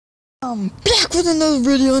Back with another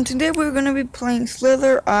video, and today we're gonna be playing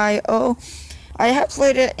Slither.io. I have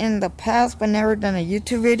played it in the past, but never done a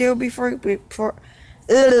YouTube video before.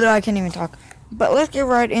 I can't even talk. But let's get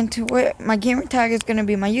right into it. My gamer tag is gonna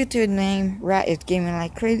be my YouTube name. Rat is gaming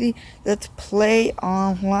like crazy. Let's play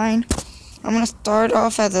online. I'm gonna start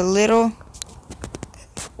off as a little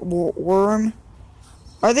worm.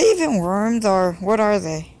 Are they even worms, or what are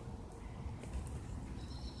they?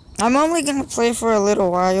 I'm only gonna play for a little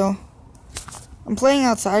while. I'm playing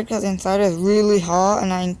outside because inside is really hot,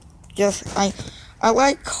 and I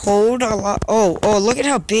like cold a lot. Oh, look at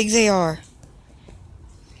how big they are.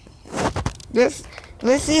 Let's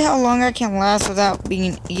see how long I can last without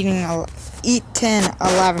being eaten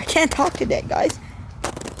alive. I can't talk today, guys.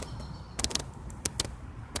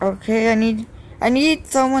 Okay, I need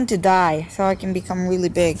someone to die so I can become really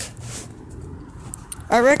big.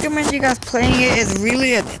 I recommend you guys playing it. It's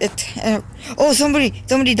really oh,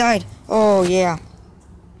 somebody died. Oh yeah,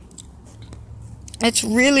 it's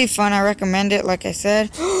really fun. I recommend it. Like I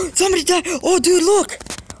said, somebody died. Oh dude, look.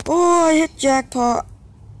 Oh, I hit jackpot.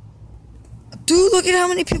 Dude, look at how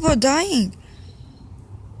many people are dying.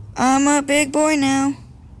 I'm a big boy now.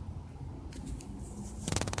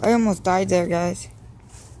 I almost died there, guys.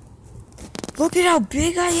 Look at how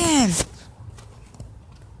big I am.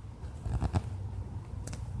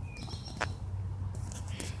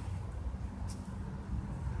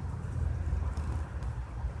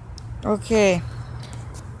 Okay.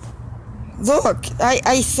 Look,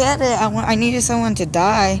 I said it. I needed someone to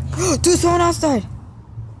die. Dude, someone else died.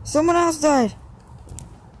 Someone else died.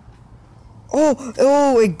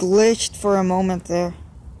 Oh, it glitched for a moment there.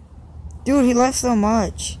 Dude, he left so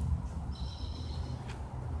much.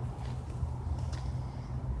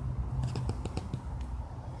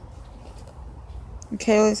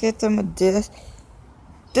 Okay, let's get some of this.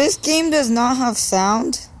 This game does not have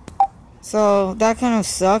sound. So that kind of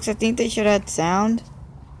sucks. I think they should add sound.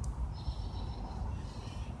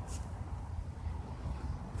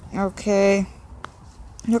 Okay.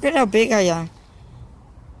 Look at how big I am.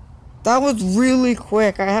 That was really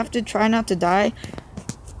quick. I have to try not to die.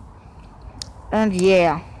 And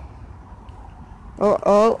yeah.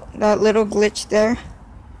 Oh, that little glitch there.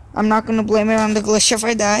 I'm not gonna blame it on the glitch if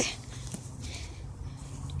I die.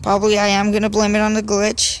 Probably I am gonna blame it on the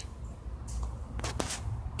glitch.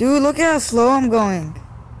 Dude, look at how slow I'm going.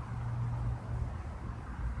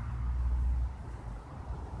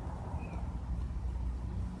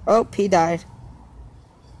 Oh, he died.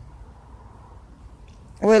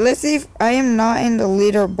 Wait, let's see if I am not in the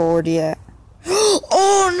leaderboard yet.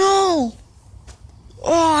 Oh no!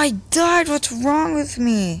 Oh, I died. What's wrong with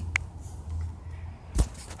me?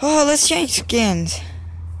 Oh, let's change skins.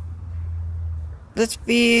 Let's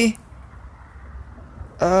be...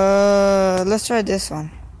 let's try this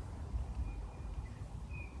one.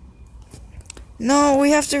 No, we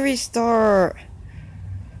have to restart.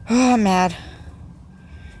 Oh, I'm mad.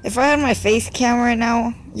 If I had my face cam right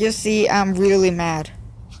now, you'll see I'm really mad.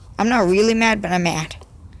 I'm not really mad, but I'm mad.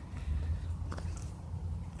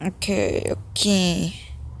 Okay.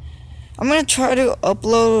 I'm gonna try to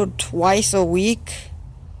upload twice a week.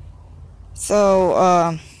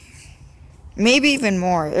 So, maybe even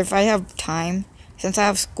more if I have time, since I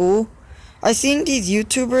have school. I've seen these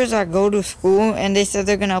YouTubers that go to school and they said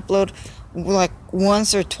they're gonna upload like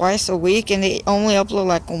once or twice a week, and they only upload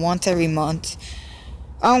like once every month.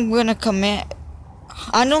 I'm gonna commit.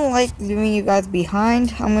 I don't like leaving you guys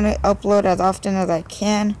behind. I'm gonna upload as often as I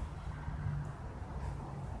can.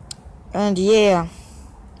 And yeah.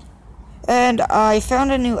 And I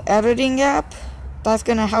found a new editing app that's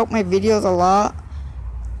gonna help my videos a lot.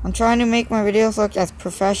 I'm trying to make my videos look as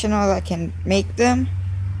professional as I can make them.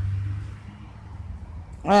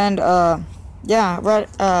 And yeah,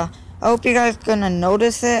 I hope you guys gonna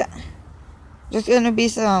notice it. There's gonna be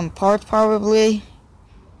some parts probably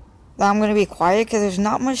that I'm gonna be quiet because there's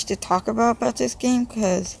not much to talk about this game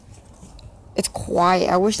because it's quiet.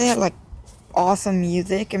 I wish they had like awesome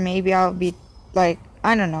music, and maybe I'll be like,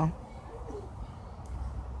 I don't know.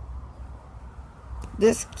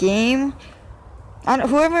 This game,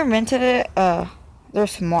 whoever invented it, they're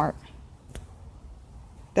smart.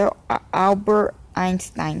 They're Albert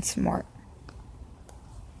Einstein smart.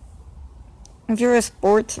 If you're a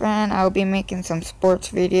sports fan, I'll be making some sports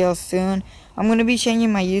videos soon. I'm gonna be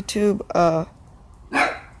changing my YouTube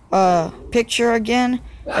picture again.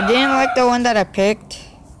 I didn't like the one that I picked.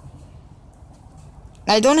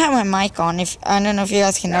 I don't have my mic on. I don't know if you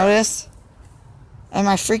guys can notice. And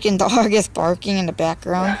my freaking dog is barking in the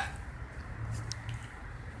background.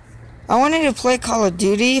 I wanted to play Call of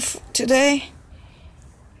Duty today.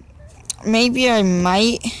 Maybe I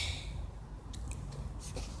might.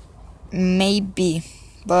 maybe.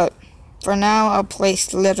 But for now, I'll play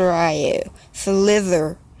Slither.io.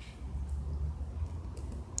 Slither.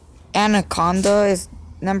 Anaconda is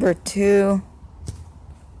number 2.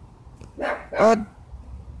 Oh,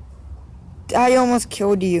 I almost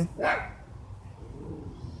killed you.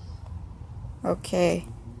 Okay.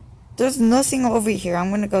 There's nothing over here.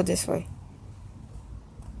 I'm gonna go this way.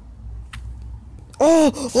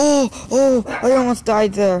 Oh, I almost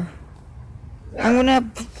died there. I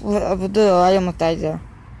almost died there.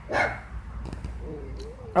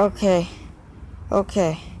 Okay.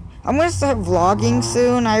 I'm gonna start vlogging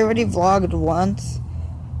soon. I already vlogged once.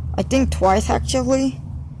 I think twice actually.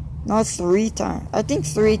 No, 3 times. I think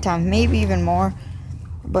 3 times, maybe even more.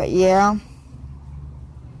 But yeah.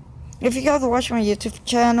 If you guys watch my YouTube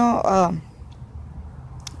channel,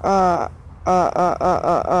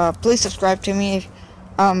 please subscribe to me. If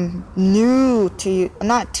I'm new to you,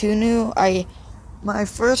 not too new. My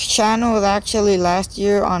first channel was actually last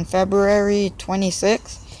year on February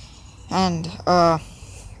 26th, and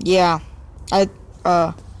yeah, I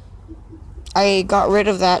got rid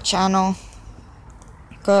of that channel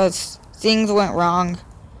because things went wrong,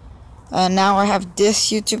 and now I have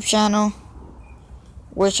this YouTube channel,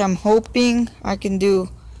 which I'm hoping I can do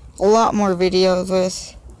a lot more videos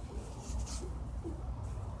with.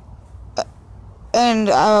 And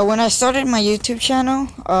when I started my YouTube channel,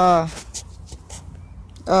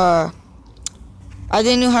 I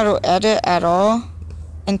didn't know how to edit at all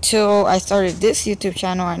until I started this YouTube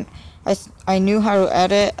channel, and I knew how to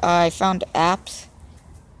edit. I found apps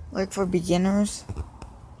like for beginners.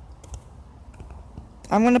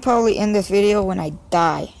 I'm gonna probably end this video when I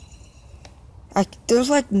die. There's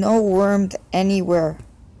like no worms anywhere.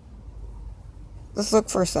 Let's look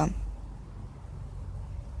for some.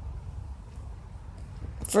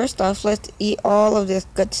 First off, let's eat all of this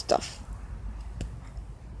good stuff.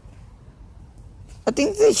 I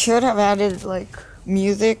think they should have added like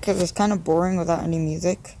music, because it's kind of boring without any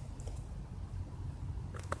music.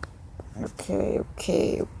 Okay.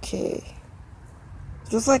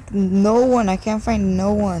 Just like no one. I can't find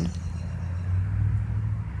no one.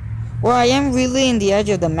 Well, I am really in the edge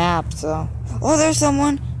of the map, so. Oh, there's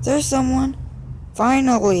someone.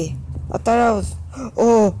 Finally. I thought I was.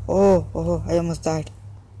 Oh, I almost died.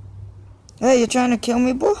 Hey, you trying to kill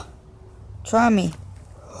me, boy? Try me.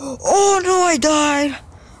 Oh no, I died.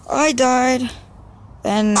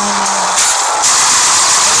 And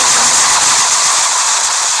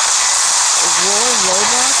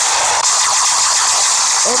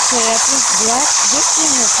okay, I think this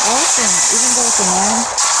thing is awesome, even though it's annoying.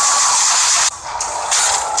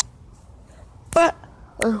 But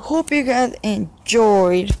I hope you guys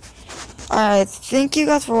enjoyed. Thank you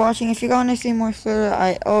guys for watching. If you guys want to see more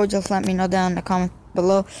Slither.io, just let me know down in the comments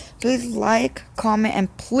below. Please like, comment,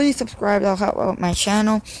 and please subscribe. That'll help out my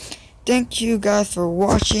channel. Thank you guys for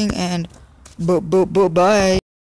watching, and bye.